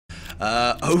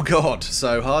Oh god,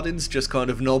 so Hardin's just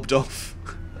kind of knobbed off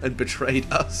and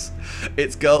betrayed us.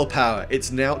 It's girl power.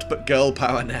 It's nout but girl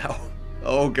power now.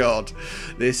 Oh god,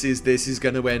 this is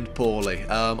going to end poorly.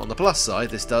 On the plus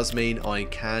side, this does mean I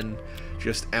can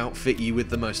just outfit you with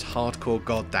the most hardcore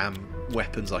goddamn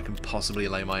weapons I can possibly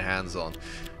lay my hands on.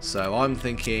 So I'm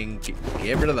thinking,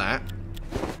 get rid of that.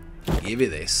 Give you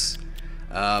this.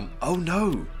 Oh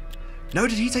no! No,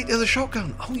 did he take the other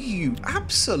shotgun? Oh, you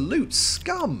absolute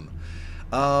scum!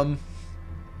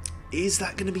 Is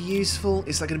that going to be useful?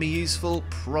 Is that going to be useful?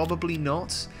 Probably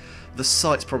not. The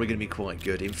sight's probably going to be quite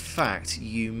good. In fact,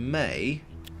 you may...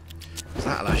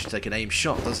 That allows you to take an aim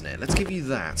shot, doesn't it? Let's give you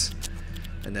that.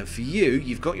 And then for you,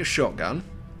 you've got your shotgun.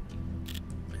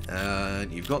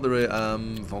 You've got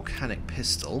the volcanic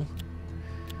pistol.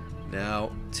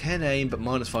 Now, 10 aim but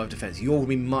minus 5 defense. You're going to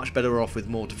be much better off with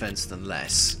more defense than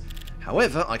less.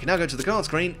 However, I can now go to the card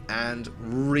screen and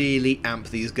really amp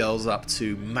these girls up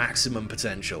to maximum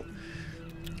potential.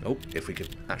 Oh, if we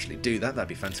could actually do that, that'd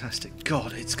be fantastic.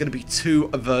 God, it's going to be 2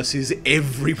 versus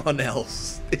everyone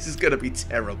else. This is going to be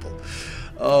terrible.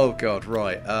 Oh, God,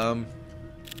 right.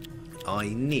 I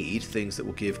need things that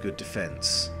will give good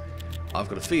defense. I've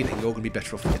got a feeling you're going to be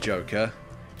better off with the Joker,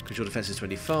 because your defense is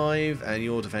 25, and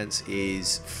your defense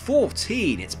is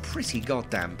 14. It's pretty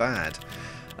goddamn bad.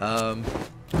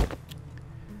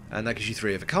 And that gives you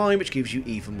 3 of a kind, which gives you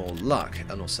even more luck.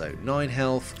 And also 9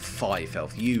 health, 5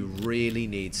 health. You really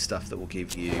need stuff that will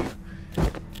give you...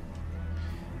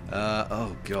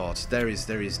 oh god, there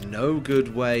is no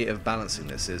good way of balancing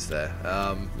this, is there?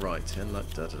 Right, 10 luck,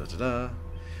 da-da-da-da-da.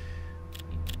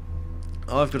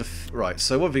 I've got a... Right,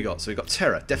 so what have we got? So we've got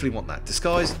Terror, definitely want that.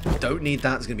 Disguise, don't need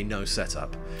that, there's going to be no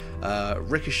setup.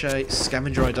 Ricochet,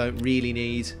 Scavenger I don't really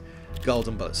need.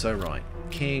 Golden Bullet, so right.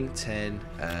 King, 10,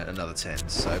 and another 10.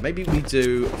 So maybe we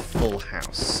do full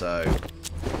house. So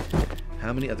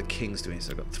how many other kings do we need?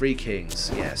 So I've got 3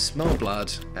 kings. Yeah, Smell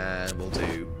Blood, and we'll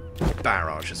do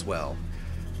Barrage as well.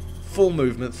 Full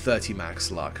movement, 30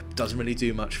 max luck. Doesn't really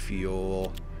do much for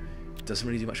your... Doesn't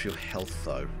really do much for your health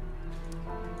though.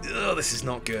 Ugh, this is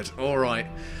not good. Alright.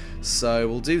 So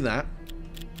we'll do that.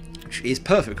 Which is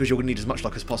perfect because you're going to need as much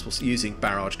luck as possible using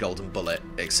Barrage, Golden Bullet,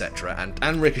 etc.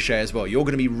 And Ricochet as well. You're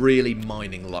going to be really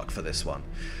mining luck for this one.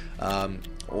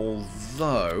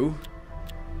 Although...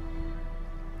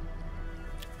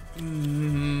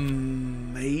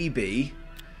 maybe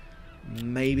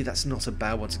that's not a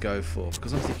bad one to go for.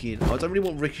 Because I'm thinking, I don't really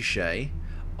want Ricochet.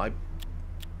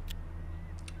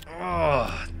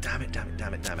 Oh, damn it.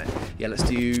 Yeah, let's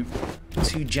do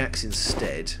 2 jacks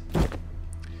instead.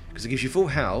 Because it gives you full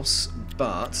house,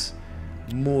 but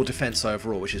more defense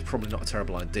overall, which is probably not a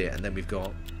terrible idea. And then we've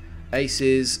got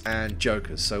aces and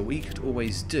jokers. So we could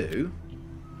always do...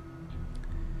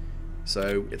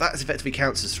 So if that effectively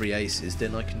counts as 3 aces,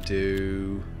 then I can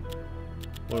do...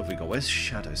 What have we got? Where's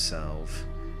Shadow Salve?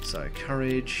 So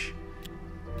courage...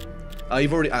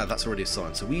 you've already... that's already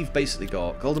assigned. So we've basically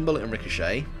got Golden Bullet and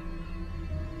Ricochet.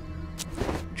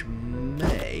 Which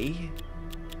may...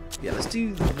 Yeah, let's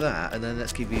do that, and then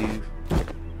let's give you...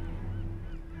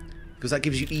 Because that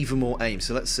gives you even more aim,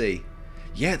 so let's see.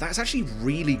 Yeah, that's actually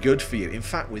really good for you. In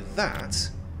fact, with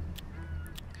that,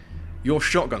 your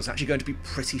shotgun's actually going to be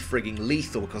pretty frigging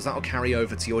lethal, because that'll carry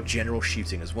over to your general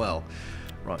shooting as well.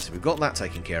 Right, so we've got that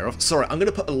taken care of. Sorry, I'm going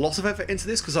to put a lot of effort into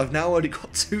this, because I've now only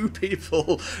got 2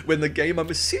 people, when the game, I'm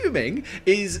assuming,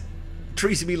 is...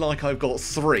 treating me like I've got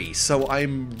 3, so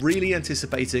I'm really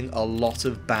anticipating a lot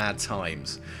of bad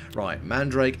times. Right,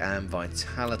 Mandrake and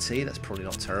Vitality, that's probably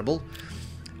not terrible.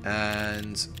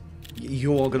 And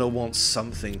you're going to want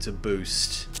something to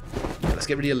boost. Yeah, let's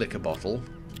get rid of your liquor bottle.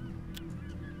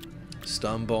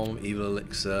 Stun Bomb, Evil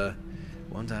Elixir,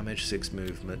 1 damage, 6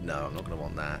 movement. No, I'm not going to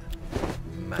want that.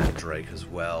 Mandrake as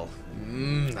well.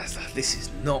 This is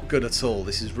not good at all.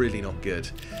 This is really not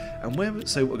good. And where?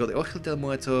 So we've got the Ojo del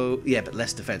Muerto. Yeah, but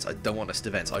less defense. I don't want less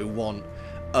defense. I want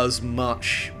as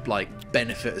much like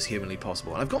benefit as humanly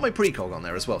possible. And I've got my precog on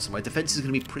there as well, so my defense is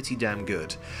going to be pretty damn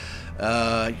good.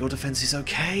 Your defense is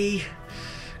okay.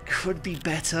 Could be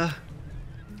better.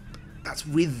 That's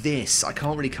with this. I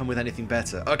can't really come with anything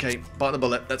better. Okay, bite the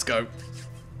bullet. Let's go.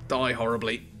 Die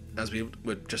horribly, as we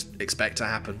would just expect to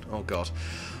happen. Oh god.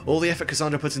 All the effort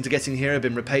Cassandra put into getting here have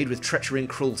been repaid with treachery and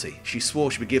cruelty. She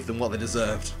swore she would give them what they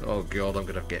deserved. Oh god, I'm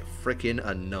gonna get frickin'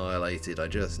 annihilated. I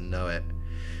just know it.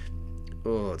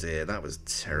 Oh dear, that was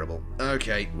terrible.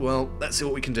 Okay, well, let's see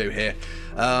what we can do here.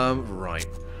 Right.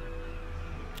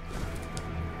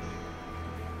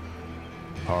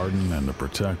 Hardin and the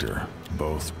Protector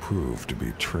both proved to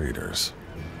be traitors.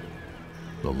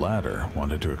 The latter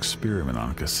wanted to experiment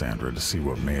on Cassandra to see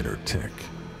what made her tick.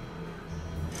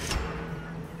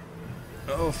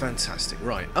 Oh, fantastic.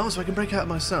 Right. Oh, so I can break out of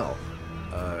my cell.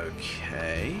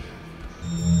 Okay.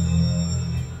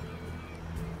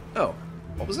 Oh,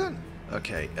 what was that?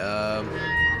 Okay, The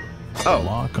oh,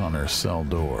 lock on her cell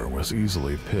door was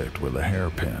easily picked with a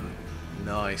hairpin.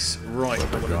 nice. Right,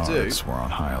 But what the I want to do... guards were on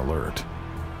high alert.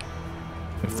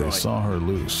 If they Right. saw her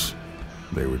loose,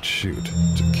 they would shoot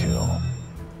to kill.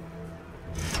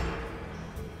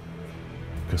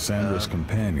 Cassandra's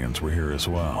companions were here as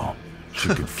well. She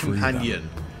could free them. Companion.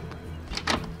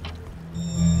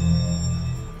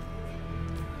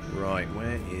 Right,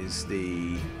 where is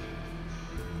the...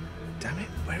 Damn it,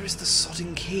 where is the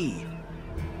sodding key?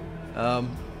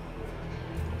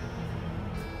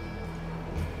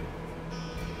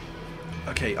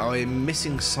 Okay, I'm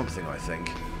missing something, I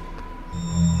think.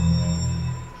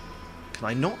 Can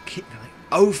I not keep...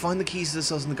 Oh, find the keys to the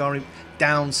cells in the guard room.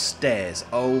 Downstairs.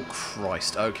 Oh,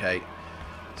 Christ. Okay.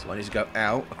 So I need to go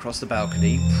out, across the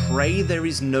balcony. Pray there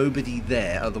is nobody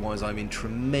there, otherwise I'm in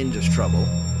tremendous trouble.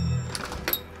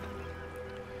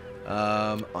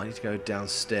 I need to go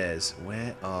downstairs.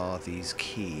 Where are these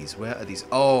keys? Where are these...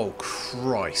 Oh,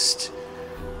 Christ.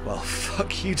 Well,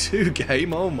 fuck you too,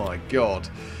 game. Oh, my God.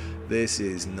 This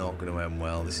is not going to end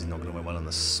well. This is not going to end well on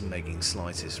the smegging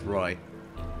slightest. Right.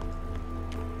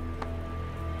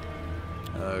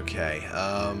 Okay.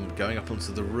 Going up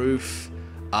onto the roof.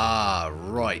 Ah,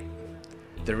 right.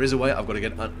 There is a way. I've got to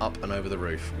get up and over the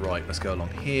roof. Right, let's go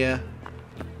along here.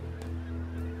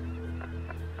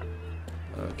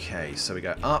 Okay, so we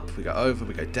go up, we go over,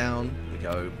 we go down, we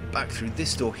go back through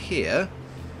this door here.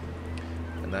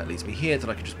 And that leads me here, then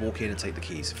I can just walk in and take the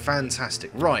keys. Fantastic.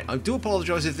 Right, I do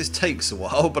apologise if this takes a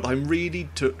while, but I'm really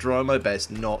trying my best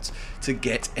not to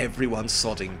get everyone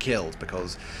sodding killed,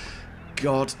 because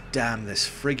god damn, this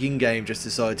frigging game just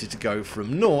decided to go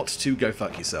from naught to go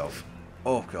fuck yourself.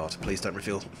 Oh god, please don't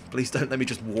let me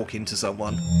just walk into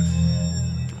someone.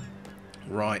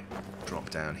 Right,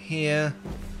 drop down here.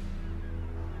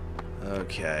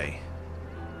 Okay.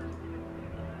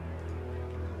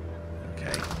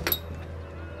 Okay.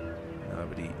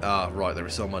 Nobody... Ah, right, there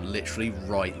is someone literally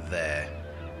right there.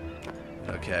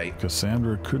 Okay.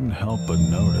 Cassandra couldn't help but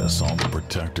notice all the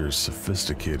Protector's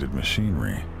sophisticated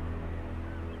machinery.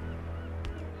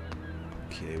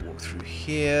 Okay, walk through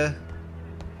here.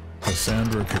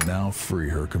 Cassandra could now free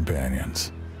her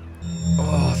companions.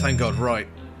 Oh, thank god, right.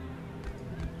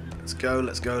 Let's go,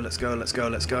 let's go, let's go, let's go,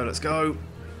 let's go, let's go.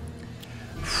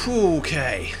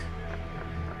 Okay.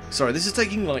 Sorry, this is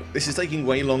taking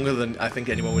way longer than I think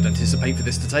anyone would anticipate for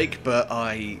this to take, but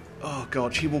oh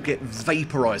god, she will get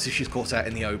vaporized if she's caught out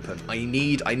in the open. I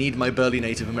need my burly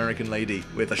Native American lady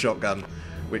with a shotgun,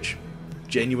 which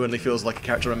genuinely feels like a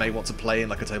character I may want to play in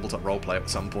like a tabletop roleplay at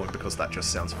some point, because that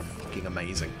just sounds fucking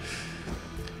amazing.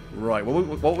 Right,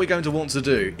 what we're going to want to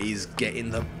do is get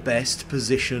in the best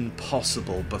position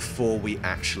possible before we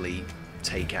actually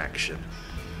take action.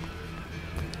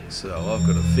 So, I've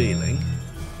got a feeling...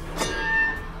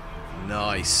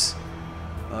 Nice.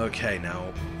 Okay,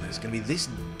 now, there's going to be this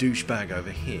douchebag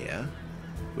over here,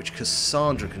 which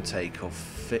Cassandra can take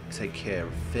care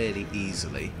of fairly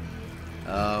easily.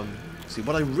 See,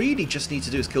 what I really just need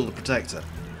to do is kill the Protector.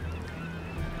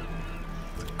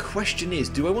 The question is,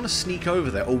 do I want to sneak over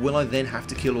there, or will I then have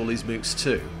to kill all these mooks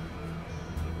too?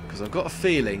 Because I've got a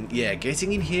feeling, yeah,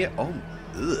 getting in here... Oh,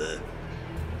 ugh.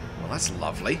 Well, that's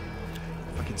lovely.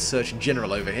 Fucking Surgeon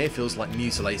General over here feels like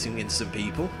mutilating innocent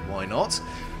people. Why not?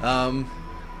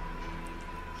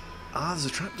 There's a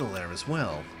trapdoor there as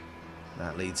well.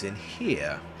 That leads in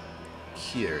here.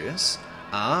 Curious.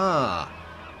 Ah,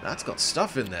 that's got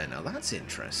stuff in there. Now that's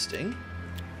interesting.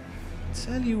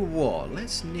 Tell you what,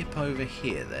 let's nip over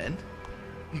here then.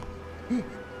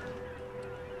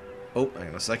 Oh, hang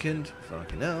on a second.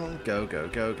 Fucking hell. Go, go,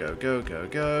 go, go, go, go,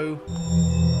 go.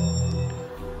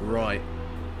 Right.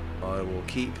 I will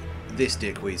keep this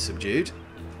dickweed subdued.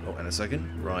 Oh, and a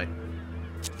second. Right.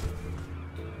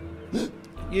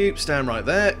 You stand right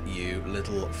there, you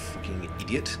little fucking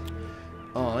idiot.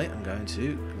 I am going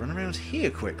to run around here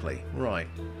quickly. Right.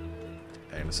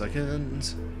 Hang on a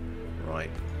second. Right.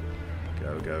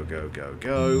 Go, go, go, go,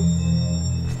 go.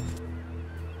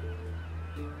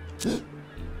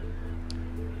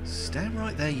 Stand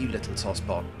right there, you little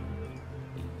tosspot.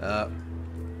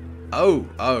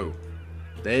 Oh.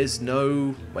 There's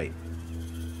no... Wait.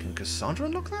 Can Cassandra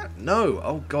unlock that? No.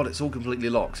 Oh, God, it's all completely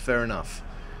locked. Fair enough.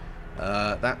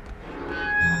 That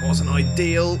wasn't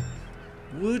ideal.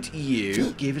 Would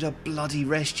you give it a bloody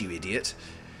rest, you idiot?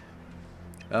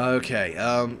 Okay,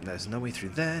 there's no way through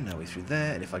there, no way through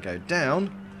there. And if I go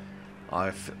down,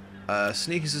 I've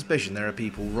sneaking suspicion there are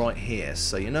people right here.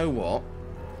 So you know what?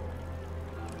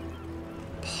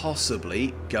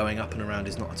 possibly going up and around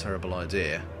is not a terrible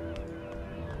idea.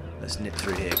 Let's nip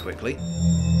through here quickly.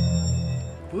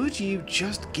 Would you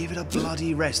just give it a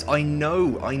bloody rest? I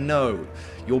know.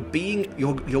 You're being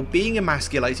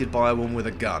emasculated by a woman with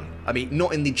a gun. I mean,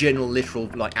 not in the general, literal,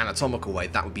 like, anatomical way.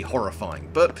 That would be horrifying.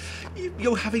 But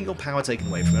you're having your power taken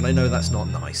away from you, and I know that's not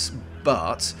nice.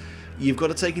 But you've got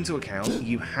to take into account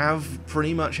you have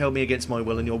pretty much held me against my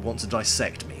will, and you'll want to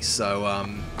dissect me. So,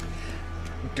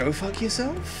 go fuck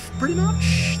yourself, pretty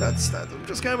much. That's that. I'm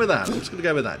just going with that. I'm just going to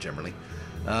go with that generally.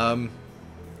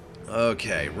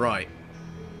 Okay, right.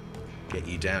 Get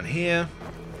you down here.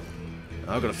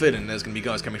 I've got a feeling there's going to be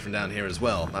guys coming from down here as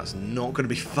well. That's not going to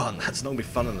be fun. That's not going to be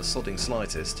fun in the sodding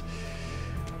slightest.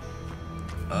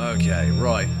 Okay,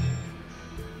 right.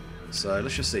 So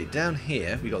let's just see. Down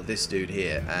here, we got this dude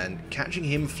here, and catching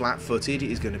him flat-footed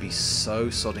is going to be so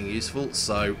sodding useful.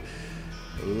 So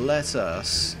let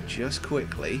us just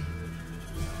quickly.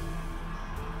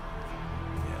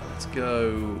 Yeah, let's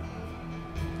go.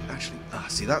 Actually,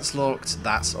 see, that's locked.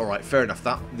 That's alright, fair enough.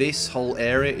 This whole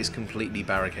area is completely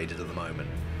barricaded at the moment.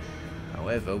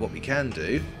 However, what we can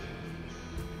do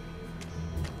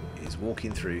is walk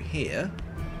in through here.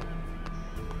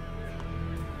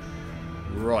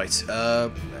 Right,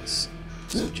 let's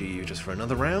subdue you just for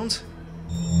another round.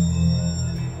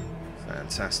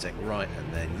 Fantastic. Right,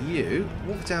 and then you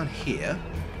walk down here.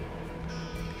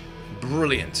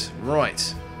 Brilliant.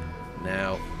 Right.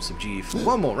 Now, subdue you for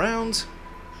one more round.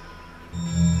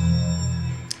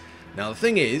 Now the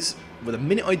thing is, with the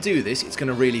minute I do this, it's going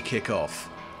to really kick off.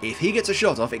 If he gets a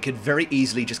shot off, it could very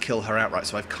easily just kill her outright,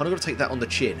 so I've kind of got to take that on the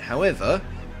chin. However,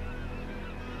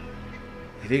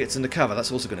 if he gets into cover,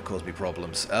 that's also going to cause me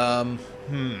problems. Right,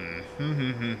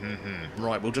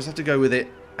 we'll just have to go with it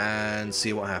and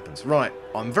see what happens. Right,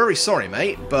 I'm very sorry,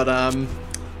 mate, but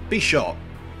be shot.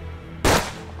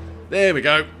 There we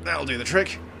go. That'll do the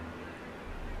trick.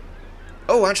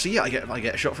 Oh, actually, yeah, I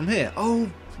get a shot from here.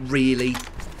 Oh, really?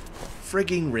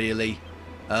 Frigging really?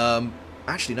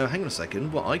 Actually, no, hang on a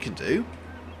second. What I can do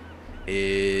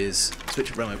is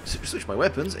switch my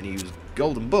weapons and use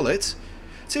Golden Bullet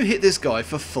to hit this guy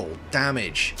for full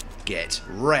damage. Get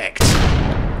wrecked.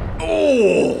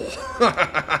 Oh!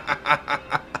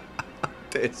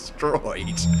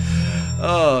 Destroyed.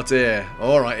 Oh, dear.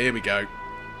 Alright, here we go.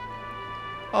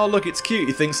 Oh, look, it's cute.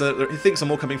 He thinks I'm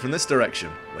all coming from this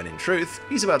direction, when in truth,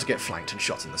 he's about to get flanked and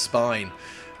shot in the spine.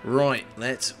 Right,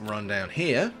 let's run down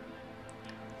here.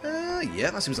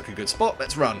 Yeah, that seems like a good spot.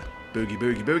 Let's run. Boogie,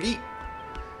 boogie, boogie.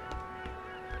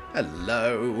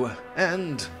 Hello.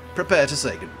 And prepare to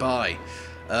say goodbye.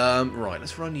 Right,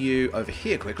 let's run you over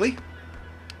here quickly.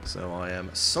 So I am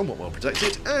somewhat well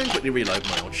protected, and quickly reload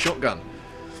my old shotgun.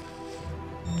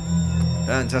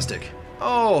 Fantastic.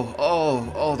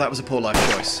 Oh, that was a poor life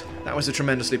choice. That was a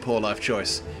tremendously poor life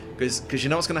choice. Because you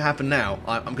know what's going to happen now?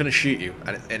 I'm going to shoot you,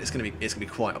 and it's going to be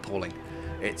quite appalling.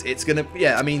 It's going to,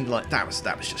 yeah, I mean, like, that was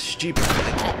just stupid.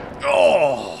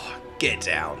 Oh, get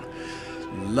down.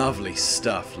 Lovely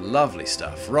stuff, lovely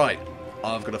stuff. Right,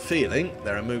 I've got a feeling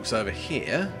there are mooks over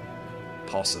here.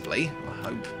 Possibly, I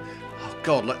hope. Oh,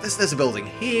 God, look, there's a building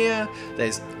here. There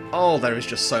is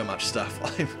just so much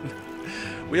stuff.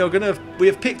 We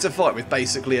have picked a fight with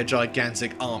basically a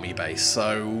gigantic army base,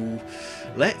 so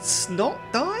let's not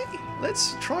die.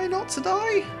 Let's try not to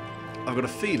die. I've got a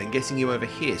feeling getting you over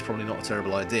here is probably not a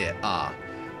terrible idea.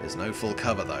 There's no full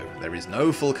cover though. There is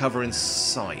no full cover in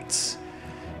sight.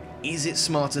 Is it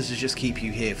smarter to just keep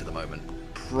you here for the moment?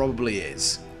 Probably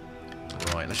is.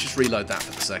 Right, let's just reload that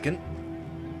for the second.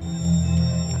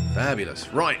 Fabulous.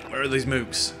 Right, where are these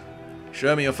mooks?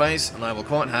 Show me your face, and I will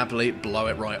quite happily blow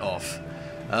it right off.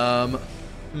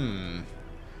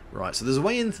 Right, so there's a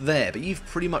way in there, but you've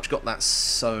pretty much got that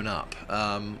sewn up.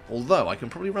 Although, I can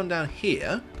probably run down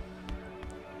here.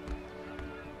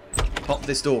 Pop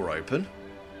this door open.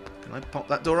 Can I pop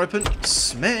that door open?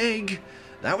 Smeg!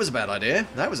 That was a bad idea.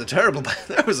 That was a terrible...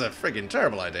 that was a friggin'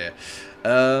 terrible idea.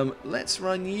 Let's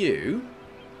run you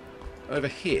over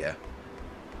here.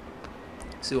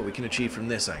 See what we can achieve from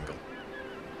this angle.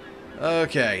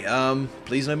 Okay,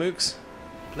 please no mooks?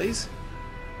 Please?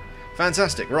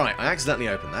 Fantastic, right, I accidentally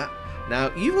opened that.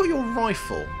 Now, you've got your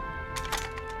rifle.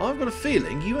 I've got a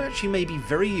feeling you actually may be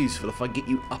very useful if I get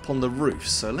you up on the roof,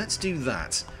 so let's do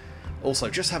that. Also,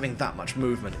 just having that much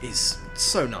movement is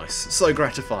so nice, so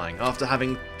gratifying, after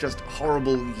having just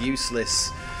horrible,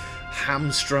 useless,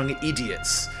 hamstrung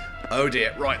idiots. Oh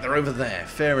dear, right, they're over there,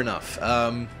 fair enough.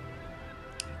 Can't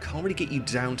really get you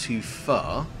down too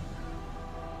far.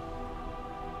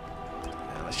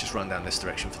 Let's just run down this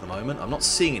direction for the moment. I'm not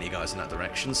seeing any guys in that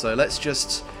direction, so let's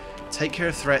just take care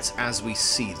of threats as we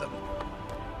see them.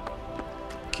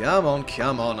 Come on,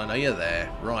 come on. I know you're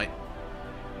there. Right.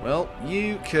 Well,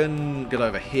 you can get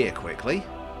over here quickly.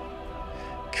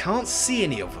 Can't see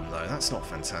any of them, though. That's not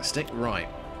fantastic. Right.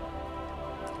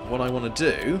 What I want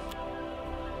to do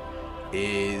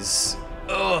is...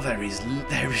 Oh, there is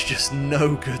just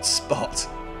no good spot.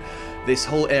 This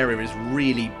whole area is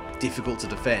really difficult to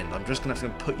defend. I'm just going to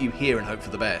have to put you here and hope for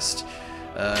the best.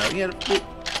 Yeah, we'll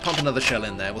pump another shell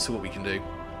in there. We'll see what we can do.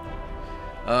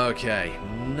 Okay,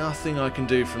 nothing I can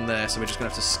do from there, so we're just going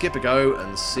to have to skip a go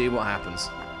and see what happens.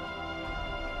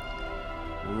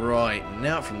 Right,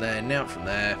 now from there, now from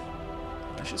there.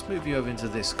 Let's just move you over into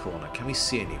this corner. Can we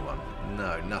see anyone?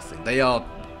 No, nothing. They are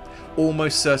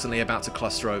almost certainly about to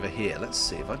cluster over here. Let's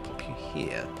see if I pop you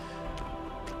here.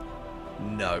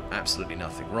 No, absolutely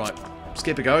nothing. Right,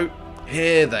 skip a go.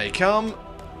 Here they come.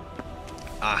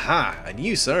 Aha! And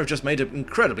you, sir, have just made an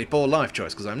incredibly poor life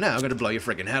choice, because I'm now going to blow your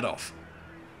friggin' head off.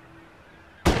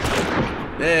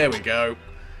 There we go.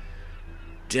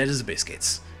 Dead as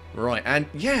biscuits. Right, and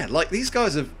yeah, like, these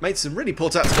guys have made some really poor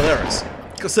tactical errors.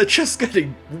 Because they're just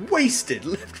getting wasted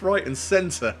left, right and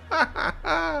centre.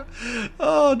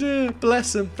 Oh dear,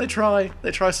 bless them. They try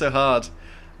so hard.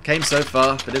 Came so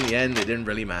far, but in the end it didn't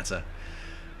really matter.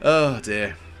 Oh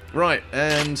dear. Right,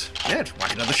 and yeah,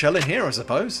 whack another shell in here, I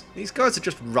suppose. These guys are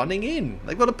just running in.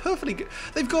 They've got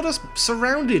they've got us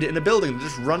surrounded in a building,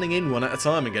 just running in one at a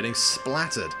time and getting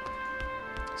splattered.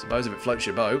 Suppose if it floats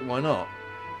your boat, why not?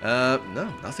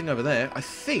 No, nothing over there. I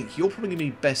think you're probably going to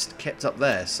be best kept up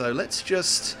there, so let's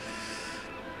just...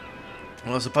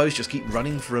 Well, I suppose just keep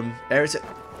running from area to...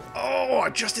 Oh, I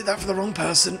just did that for the wrong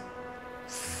person.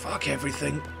 Fuck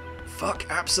everything. Fuck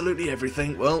absolutely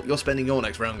everything. Well, you're spending your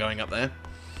next round going up there.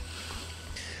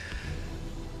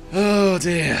 Oh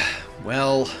dear.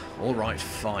 Well, alright,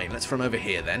 fine. Let's run over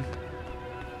here then.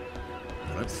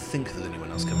 I don't think there's anyone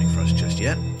else coming for us just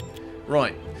yet.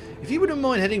 Right. If you wouldn't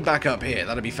mind heading back up here,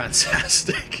 that'd be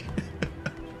fantastic.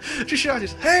 Just shout it,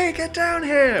 hey, get down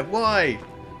here! Why?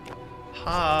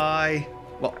 Hi.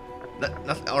 Well,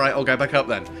 alright, I'll go back up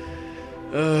then.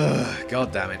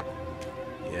 God damn it.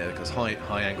 Yeah, because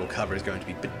high angle cover is going to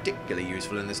be particularly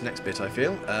useful in this next bit, I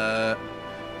feel. Right,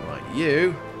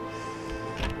 you.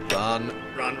 Run.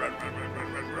 Run, run, run, run,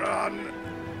 run, run, run.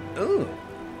 Oh.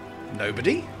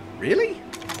 Nobody? Really?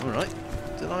 Alright.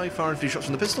 Did I fire a few shots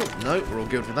from the pistol? No, we're all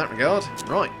good with that regard.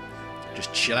 Right.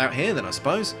 Just chill out here then, I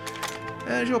suppose.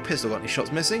 Has your pistol got any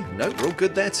shots missing? No, we're all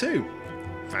good there too.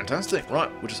 Fantastic.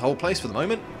 Right, we'll just hold place for the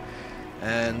moment.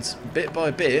 And bit by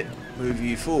bit, move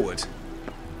you forward.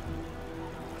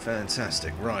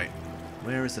 Fantastic. Right.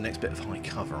 Where is the next bit of high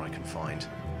cover I can find?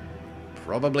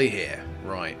 Probably here.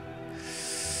 Right.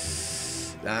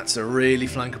 That's a really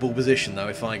flankable position though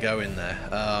if I go in there.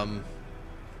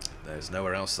 There's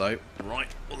nowhere else though. Right,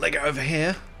 we'll leg it over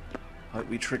here. Hope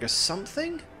we trigger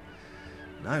something?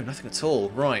 No, nothing at all.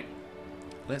 Right,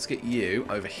 let's get you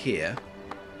over here.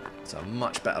 It's a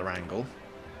much better angle.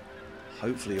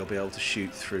 Hopefully you'll be able to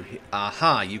shoot through here.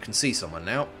 Aha, you can see someone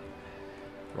now.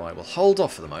 Right, we'll hold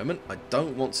off for the moment. I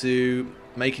don't want to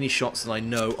make any shots that I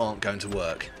know aren't going to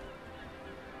work.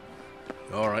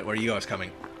 Alright, where are you guys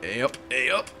coming? Up,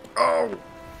 up. Oh!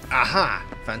 Aha!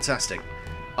 Fantastic.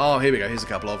 Oh, here we go. Here's a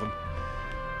couple of them.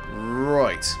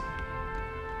 Right.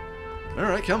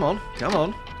 Alright, come on. Come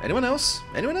on. Anyone else?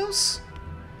 Anyone else?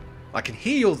 I can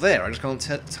hear you're there. I just can't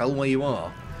tell where you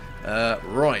are.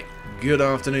 Right. Good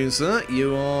afternoon, sir.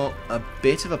 You are a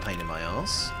bit of a pain in my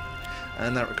ass.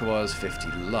 And that requires 50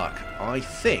 luck. I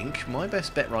think my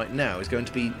best bet right now is going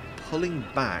to be pulling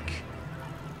back.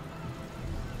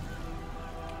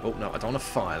 Oh, no, I don't want to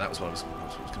fire. That was what was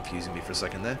confusing me for a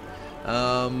second there.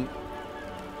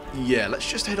 Yeah, let's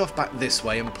just head off back this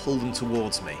way and pull them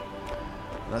towards me.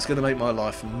 That's going to make my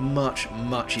life much,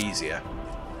 much easier.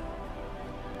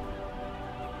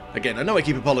 Again, I know I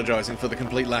keep apologising for the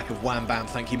complete lack of wham bam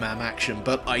thank you ma'am action,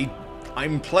 but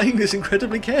I'm playing this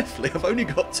incredibly carefully. I've only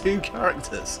got 2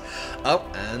 characters. Oh,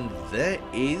 and there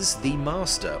is the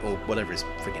Master, or whatever his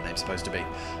freaking name's supposed to be.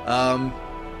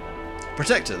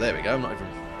 Protector, there we go. I'm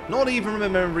not even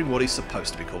remembering what he's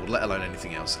supposed to be called, let alone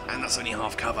anything else. And that's only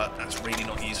half cover. That's really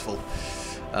not useful.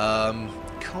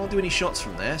 Can't do any shots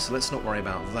from there, so let's not worry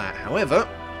about that. However,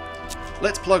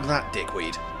 let's plug that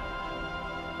dickweed.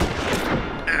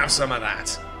 Have some of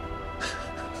that.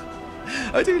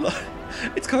 I do like...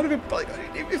 It's kind of like,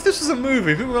 if this was a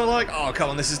movie, people were like, oh,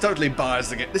 come on, this is totally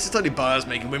biased again. This is totally biased,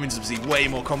 making women seem way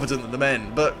more competent than the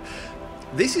men. But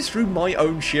this is through my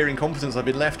own sheer incompetence. I've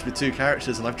been left with 2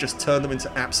 characters, and I've just turned them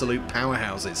into absolute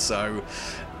powerhouses. So,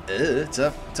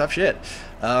 tough shit.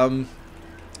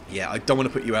 Yeah, I don't want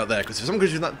to put you out there, because if someone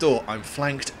goes through that door, I'm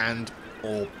flanked and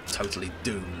or totally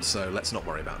doomed, so let's not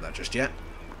worry about that just yet.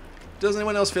 Does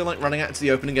anyone else feel like running out into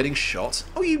the open and getting shot?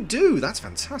 Oh, you do! That's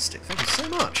fantastic. Thank you so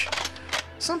much.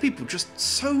 Some people just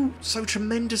so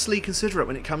tremendously considerate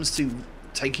when it comes to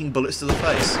taking bullets to the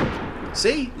face.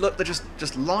 See? Look, they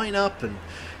just line up and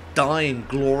die in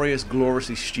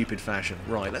gloriously stupid fashion.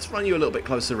 Right, let's run you a little bit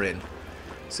closer in.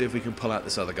 See if we can pull out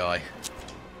this other guy.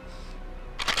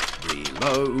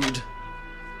 Reload.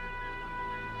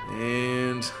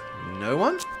 And no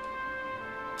one?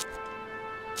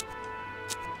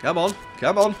 Come on,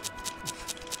 come on.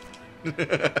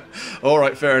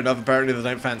 Alright, fair enough. Apparently they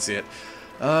don't fancy it.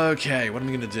 Okay, what am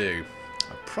I going to do?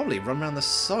 I'll probably run around the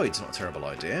sides. Not a terrible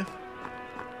idea.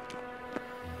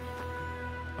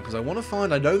 Because I want to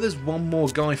find... I know there's one more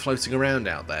guy floating around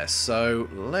out there. So,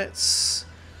 let's...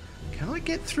 Can I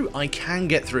get through? I can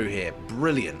get through here.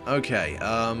 Brilliant. Okay,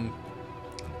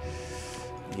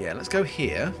 yeah, let's go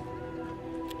here.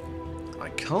 I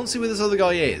can't see where this other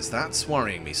guy is. That's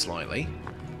worrying me slightly.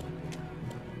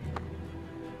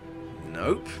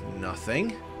 Nope,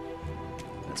 nothing.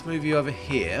 Let's move you over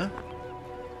here.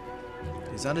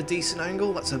 Is that a decent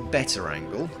angle? That's a better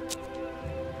angle.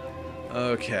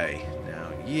 Okay,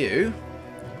 now you,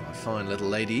 my fine little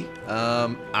lady.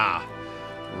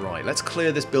 Right, let's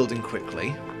clear this building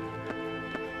quickly.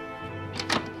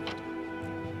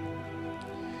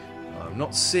 I'm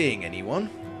not seeing anyone.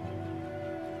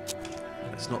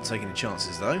 Let's not take any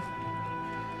chances though.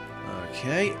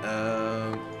 Okay,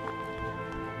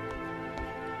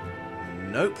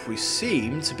 nope, we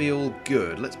seem to be all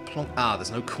good. Let's plonk...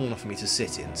 there's no corner for me to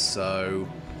sit in, so...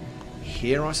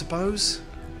 Here, I suppose?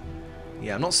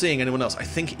 Yeah, I'm not seeing anyone else. I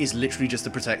think it is literally just the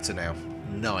protector now.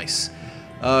 Nice.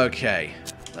 Okay,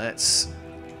 let's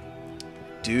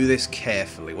do this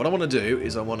carefully. What I want to do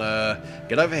is I want to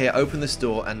get over here, open this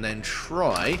door, and then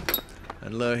try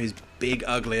and lure his big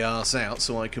ugly ass out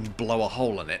so I can blow a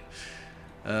hole in it.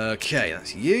 Okay,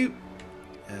 that's you.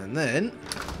 And then...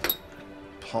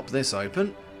 pop this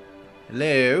open.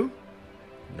 Hello?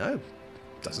 No.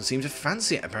 Doesn't seem to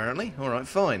fancy it, apparently. Alright,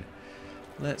 fine.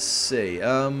 Let's see.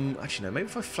 Actually, no. Maybe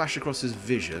if I flash across his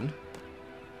vision,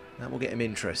 that will get him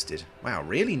interested. Wow,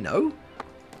 really? No?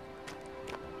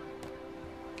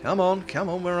 Come on. Come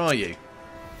on. Where are you?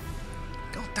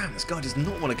 God damn, this guy does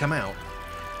not want to come out.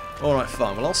 Alright,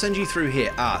 fine. Well, I'll send you through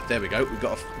here. There we go. We've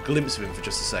got a glimpse of him for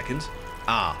just a second.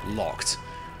 Locked.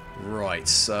 Right,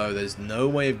 so there's no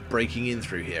way of breaking in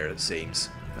through here, it seems.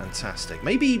 Fantastic.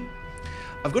 Maybe...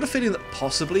 I've got a feeling that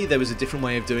possibly there was a different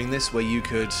way of doing this where you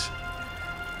could...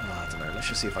 I don't know, let's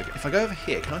just see if I go over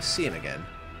here, can I see him again?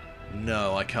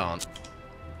 No, I can't.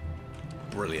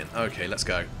 Brilliant. Okay, let's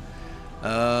go.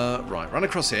 Right, run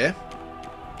across here.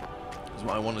 Because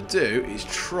what I want to do is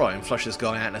try and flush this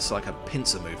guy out in a, like a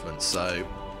pincer movement, so...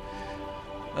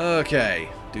 Okay.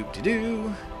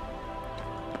 Doop-de-doo.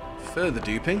 Further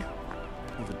duping.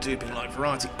 Of a duping-like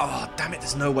variety. Damn it,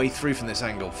 there's no way through from this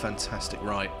angle. Fantastic,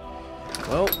 right.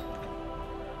 Well.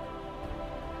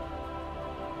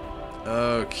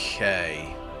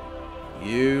 Okay.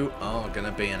 You are going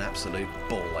to be an absolute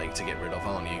ball ache to get rid of,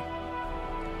 aren't you?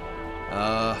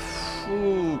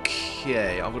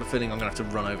 Okay. I've got a feeling I'm going to have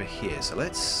to run over here. So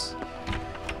let's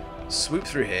swoop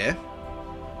through here.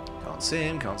 Can't see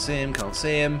him, can't see him, can't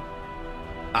see him.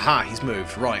 Aha, he's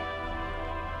moved. Right.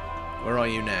 Where are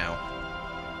you now?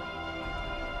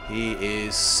 He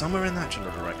is somewhere in that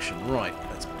general direction. Right,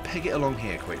 let's peg it along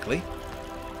here quickly.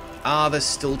 There's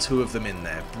still two of them in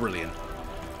there. Brilliant.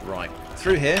 Right,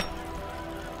 through here.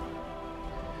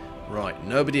 Right,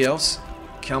 nobody else.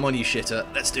 Come on, you shitter.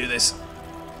 Let's do this.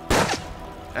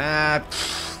 Why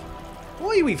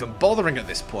are you even bothering at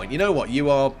this point? You know what?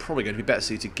 You are probably going to be better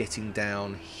suited getting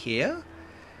down here.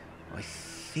 I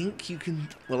think you can...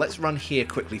 Well, let's run here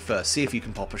quickly first. See if you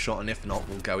can pop a shot, and if not,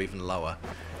 we'll go even lower.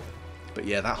 But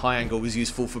yeah, that high angle was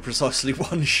useful for precisely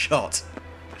one shot.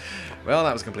 Well,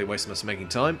 that was a complete waste of us making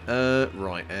time.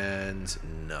 Right, and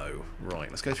no. Right,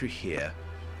 let's go through here.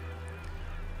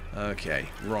 Okay,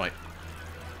 right.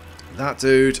 That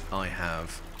dude, I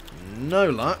have no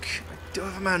luck. I do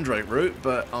have a Mandrake route,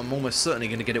 but I'm almost certainly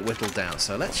going to get it whittled down.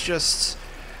 So let's just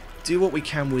do what we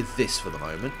can with this for the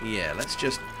moment. Yeah, let's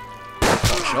just...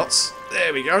 Pot shots.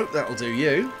 There we go. That'll do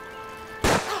you.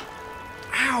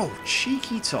 Ow!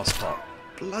 Cheeky toss pot.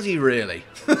 Bloody really.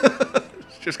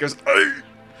 Just goes, oh!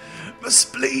 The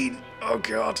spleen! Oh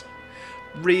god.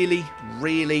 Really?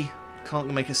 Really?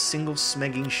 Can't make a single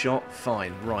smegging shot?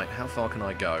 Fine. Right, how far can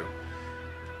I go?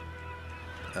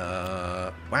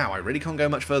 Wow, I really can't go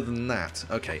much further than that.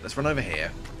 Okay, let's run over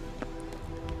here.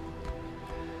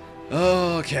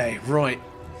 Okay, right.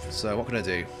 So what can I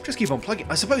do? Just keep on plugging.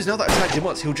 I suppose now that I've tagged him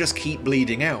once, he'll just keep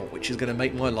bleeding out, which is going to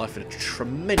make my life a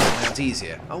tremendous amount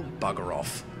easier. Oh, bugger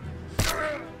off.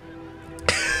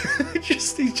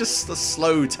 He's just a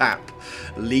slow tap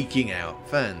leaking out.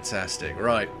 Fantastic.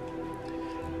 Right.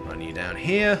 Run you down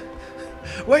here.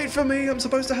 Wait for me! I'm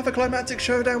supposed to have a climactic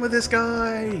showdown with this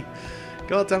guy!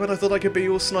 God damn it, I thought I could be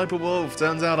your Sniper Wolf.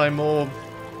 Turns out I'm more...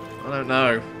 I don't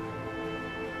know.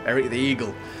 Eric the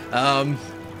Eagle.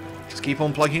 Just keep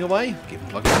on plugging away. Keep on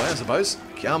plugging away, I suppose.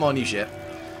 Come on, you shit.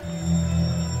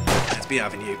 Let's be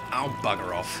having you. Oh,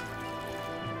 bugger off.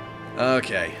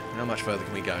 Okay, how much further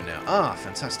can we go now? Ah,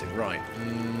 fantastic, right.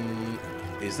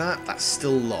 Is that... That's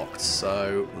still locked,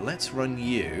 so let's run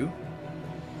you...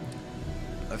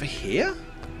 over here?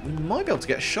 We might be able to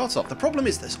get a shot off. The problem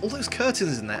is there's all those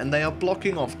curtains in there, and they are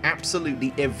blocking off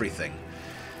absolutely everything.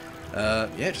 Yeah,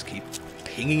 just keep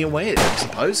pinging away at it, I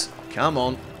suppose. Come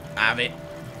on, have it.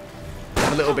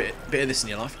 Have a little bit of this in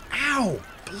your life. Ow!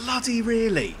 Bloody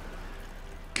really?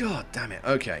 God damn it.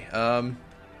 Okay,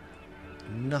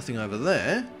 nothing over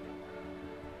there.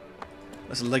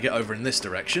 Let's leg it over in this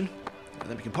direction. And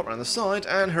then we can pop around the side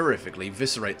and horrifically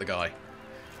eviscerate the guy.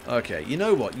 Okay, you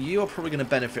know what? You are probably going to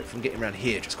benefit from getting around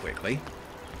here just quickly.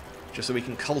 Just so we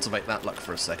can cultivate that luck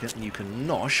for a second. And you can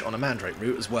nosh on a Mandrake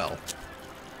route as well.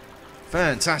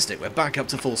 Fantastic, we're back up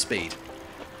to full speed.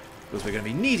 Because we're going to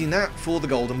be needing that for the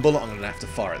golden bullet. I'm going to have to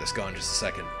fire at this guy in just a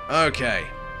second. Okay.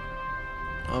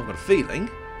 I've got a feeling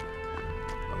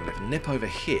I'm going to nip over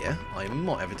here. I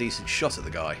might have a decent shot at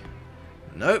the guy.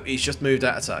 Nope, he's just moved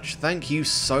out of touch. Thank you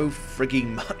so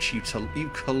frigging much, you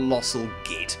colossal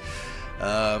git. There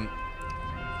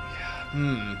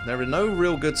are no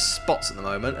real good spots at the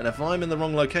moment, and if I'm in the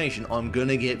wrong location, I'm going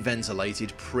to get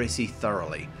ventilated pretty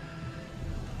thoroughly.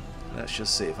 Let's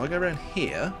just see. If I go around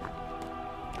here...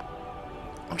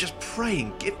 I'm just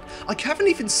praying. I haven't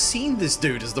even seen this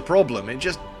dude as the problem. It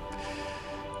just...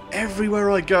 Everywhere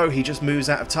I go, he just moves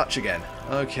out of touch again.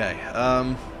 Okay,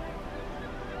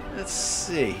 let's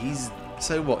see.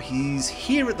 So what? He's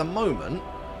here at the moment,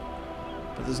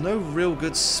 but there's no real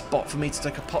good spot for me to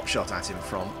take a pop shot at him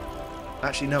from.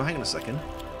 Actually, no, hang on a second.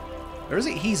 Or is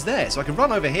it? He's there, so I can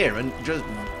run over here and just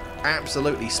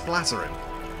absolutely splatter him.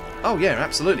 Oh, yeah,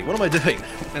 absolutely. What am I doing?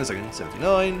 Hang on a second.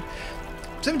 79.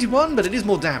 71, but it is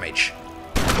more damage.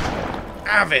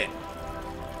 Have it!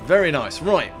 Very nice.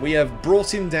 Right, we have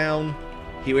brought him down.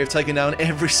 We have taken down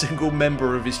every single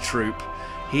member of his troop.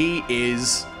 He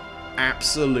is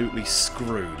absolutely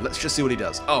screwed. Let's just see what he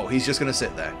does. Oh, he's just going to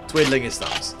sit there, twiddling his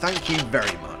thumbs. Thank you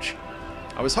very much.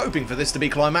 I was hoping for this to be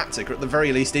climactic, or at the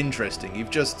very least interesting. You've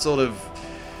just sort of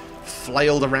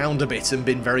flailed around a bit and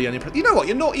been very unimpressed. You know what?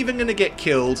 You're not even going to get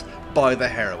killed by the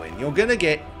heroine. You're going to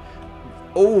get...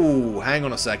 Oh, hang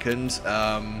on a second.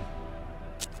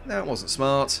 That wasn't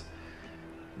smart.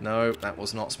 No, that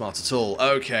was not smart at all.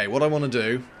 Okay, what I want to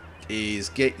do is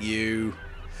get you...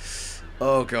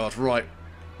 Oh, God, right.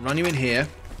 Run you in here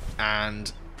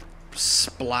and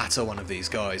splatter one of these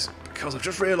guys. Because I've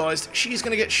just realised she's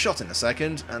going to get shot in a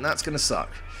second, and that's going to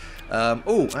suck.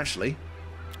 Oh, actually...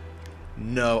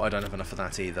 No, I don't have enough of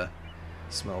that either.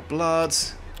 Smell blood.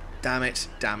 Damn it,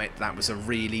 that was a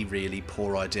really, really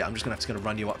poor idea. I'm just going to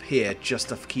run you up here just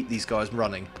to keep these guys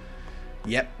running.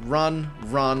 Yep, run,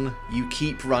 you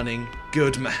keep running.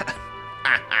 Good man.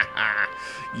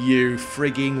 You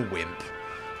frigging wimp.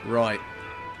 Right.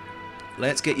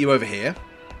 Let's get you over here.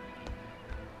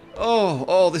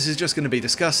 Oh, this is just going to be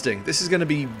disgusting. This is going to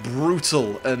be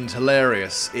brutal and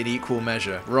hilarious in equal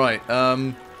measure. Right,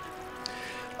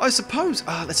 I suppose...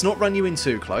 let's not run you in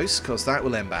too close, because that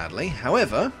will end badly.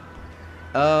 However...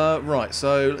 right,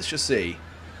 so let's just see.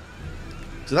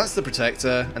 So that's the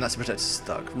Protector, and that's the Protector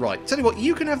stuck. Right, tell you what,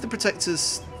 you can have the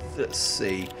Protectors... Let's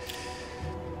see.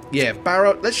 Yeah,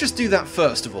 Barrow, let's just do that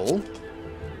first of all.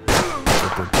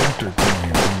 The Protector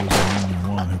claimed he was the only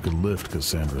one who could lift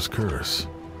Cassandra's curse.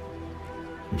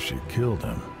 If she killed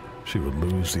him, she would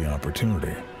lose the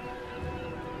opportunity.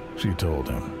 She told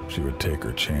him she would take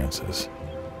her chances.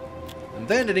 And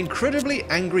then an incredibly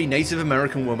angry Native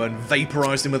American woman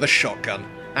vaporized him with a shotgun.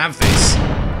 Have this.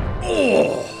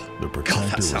 Oh! The Protector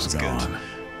God, that was gone, good.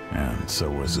 and so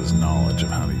was his knowledge of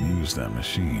how to use that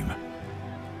machine.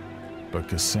 But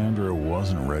Cassandra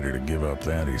wasn't ready to give up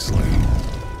that easily.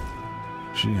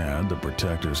 She had the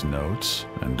Protector's notes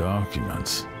and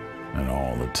documents, and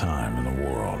all the time in the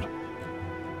world.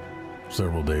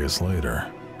 Several days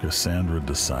later, Cassandra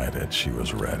decided she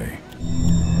was ready.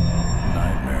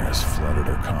 Nightmares flooded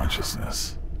her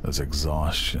consciousness as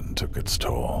exhaustion took its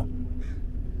toll.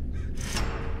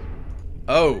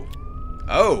 Oh.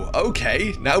 Oh,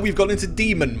 okay. Now we've gone into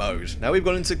demon mode. Now we've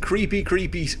gone into creepy,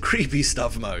 creepy, creepy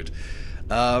stuff mode.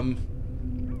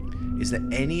 Is there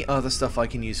any other stuff I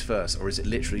can use first, or is it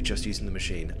literally just using the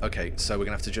machine? Okay, so we're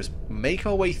going to have to just make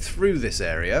our way through this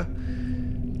area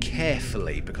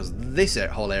carefully, because this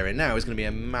whole area now is going to be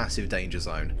a massive danger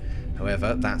zone.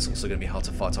 However, that's also going to be hard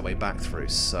to fight our way back through.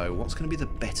 So what's going to be the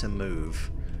better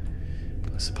move?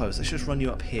 I suppose let's just run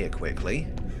you up here quickly.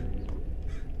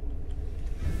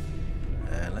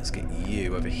 And let's get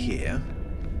you over here.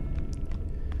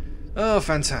 Oh,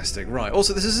 fantastic. Right.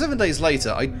 Also, this is 7 days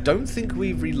later. I don't think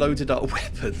we've reloaded our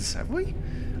weapons, have we?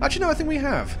 Actually, no, I think we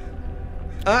have.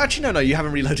 Actually, no, you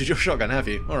haven't reloaded your shotgun, have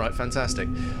you? Alright, fantastic.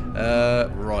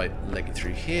 Right, leg it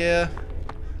through here.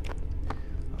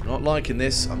 I'm not liking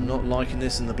this. I'm not liking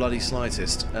this in the bloody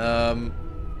slightest.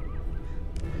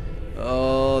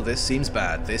 Oh, this seems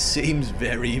bad. This seems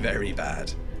very, very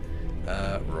bad.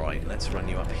 Right, let's run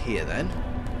you up here then.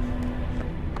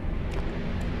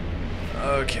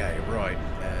 Okay, right.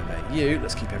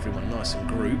 Let's keep everyone nice and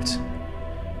grouped.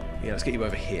 Yeah, let's get you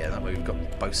over here. That way we've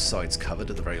got both sides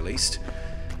covered at the very least.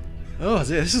 Oh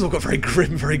dear, this has all got very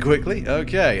grim very quickly.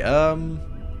 Okay,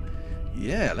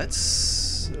 yeah,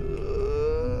 let's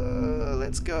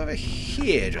go over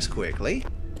here just quickly.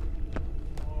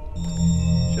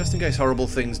 Just in case horrible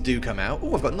things do come out.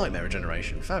 Oh, I've got nightmare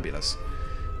regeneration. Fabulous.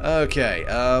 Okay,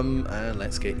 and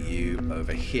let's get you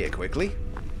over here quickly.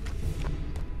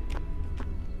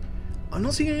 I'm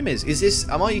not seeing any enemies.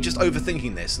 Am I just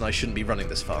overthinking this and I shouldn't be running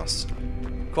this fast?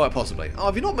 Quite possibly. Oh,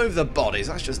 have you not moved the bodies?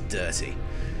 That's just dirty.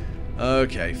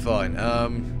 Okay, fine.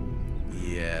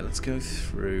 Yeah, let's go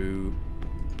through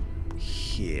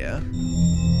here.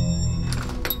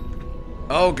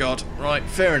 Oh god, right,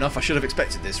 fair enough. I should have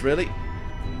expected this, really.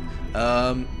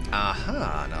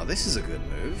 Aha, now this is a good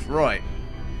move. Right.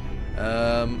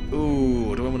 Ooh,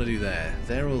 what do I want to do there?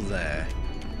 There or there?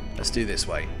 Let's do this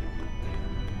way.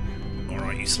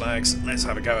 Alright, you slags, let's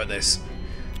have a go at this.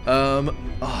 Oh,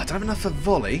 I don't have enough for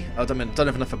volley. I don't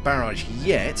have enough for barrage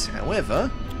yet.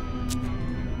 However,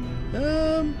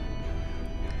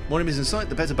 more enemies in sight,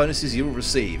 the better bonuses you will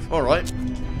receive. Alright.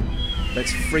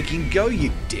 Let's freaking go,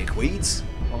 you dickweeds.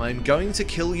 I'm going to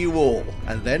kill you all,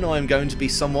 and then I'm going to be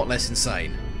somewhat less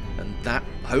insane. And that,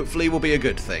 hopefully, will be a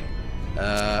good thing.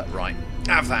 Right.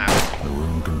 Have that. The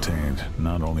room contained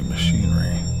not only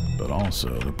machinery, but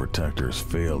also the Protector's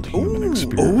failed human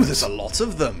experience. Oh, there's a lot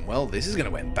of them. Well, this is going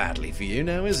to end badly for you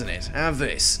now, isn't it? Have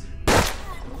this.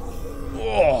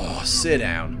 Oh, sit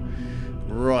down.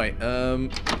 Right,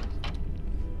 not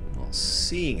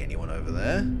seeing anyone over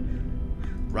there.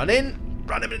 Run in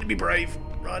and be brave.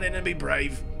 Run in and be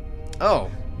brave.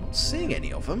 Oh, not seeing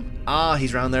any of them. Ah,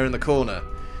 he's round there in the corner.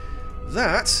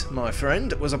 That, my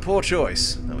friend, was a poor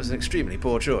choice. That was an extremely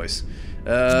poor choice.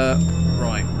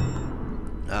 Right.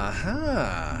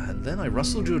 Aha, and then I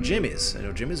rustled your jimmies, and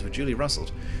your jimmies were duly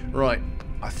rustled. Right,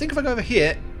 I think if I go over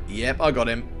here, yep, I got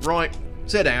him. Right,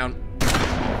 sit down.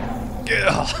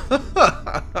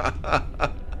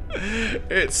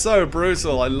 It's so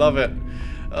brutal, I love it.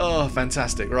 Oh,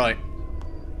 fantastic, right.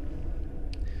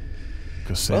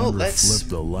 Cassandra flipped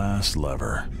the last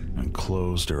lever and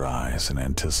closed her eyes in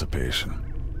anticipation.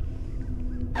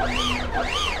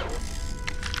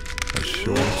 A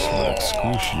short but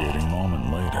excruciating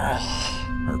moment later,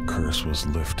 her curse was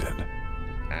lifted.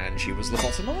 And she was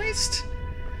lobotomized?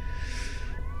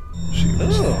 She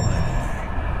was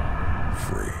finally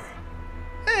free.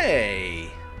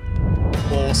 Hey!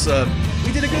 Awesome.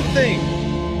 We did a good thing.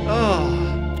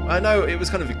 Oh, I know it was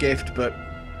kind of a gift, but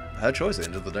her choice at the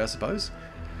end of the day, I suppose.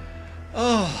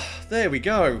 Oh, there we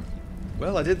go.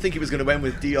 Well, I didn't think it was going to end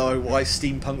with DIY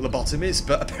steampunk lobotomies,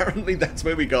 but apparently that's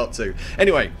where we got to.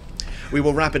 Anyway, we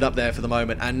will wrap it up there for the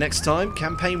moment, and next time,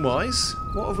 campaign-wise,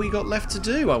 what have we got left to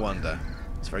do, I wonder?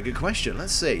 It's a very good question.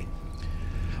 Let's see.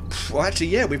 Well, actually,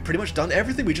 yeah, we've pretty much done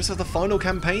everything. We just have the final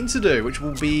campaign to do, which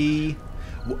will be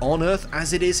On Earth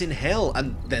as It Is in Hell,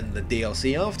 and then the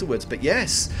DLC afterwards. But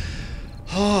yes,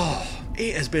 oh,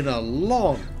 it has been a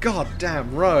long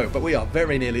goddamn road, but we are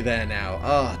very nearly there now.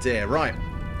 Oh dear, right.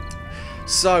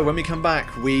 So when we come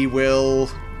back, we will,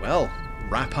 well,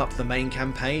 wrap up the main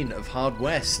campaign of Hard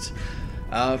West.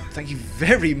 Thank you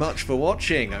very much for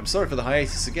watching. I'm sorry for the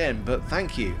hiatus again, but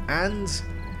thank you, and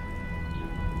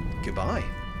goodbye.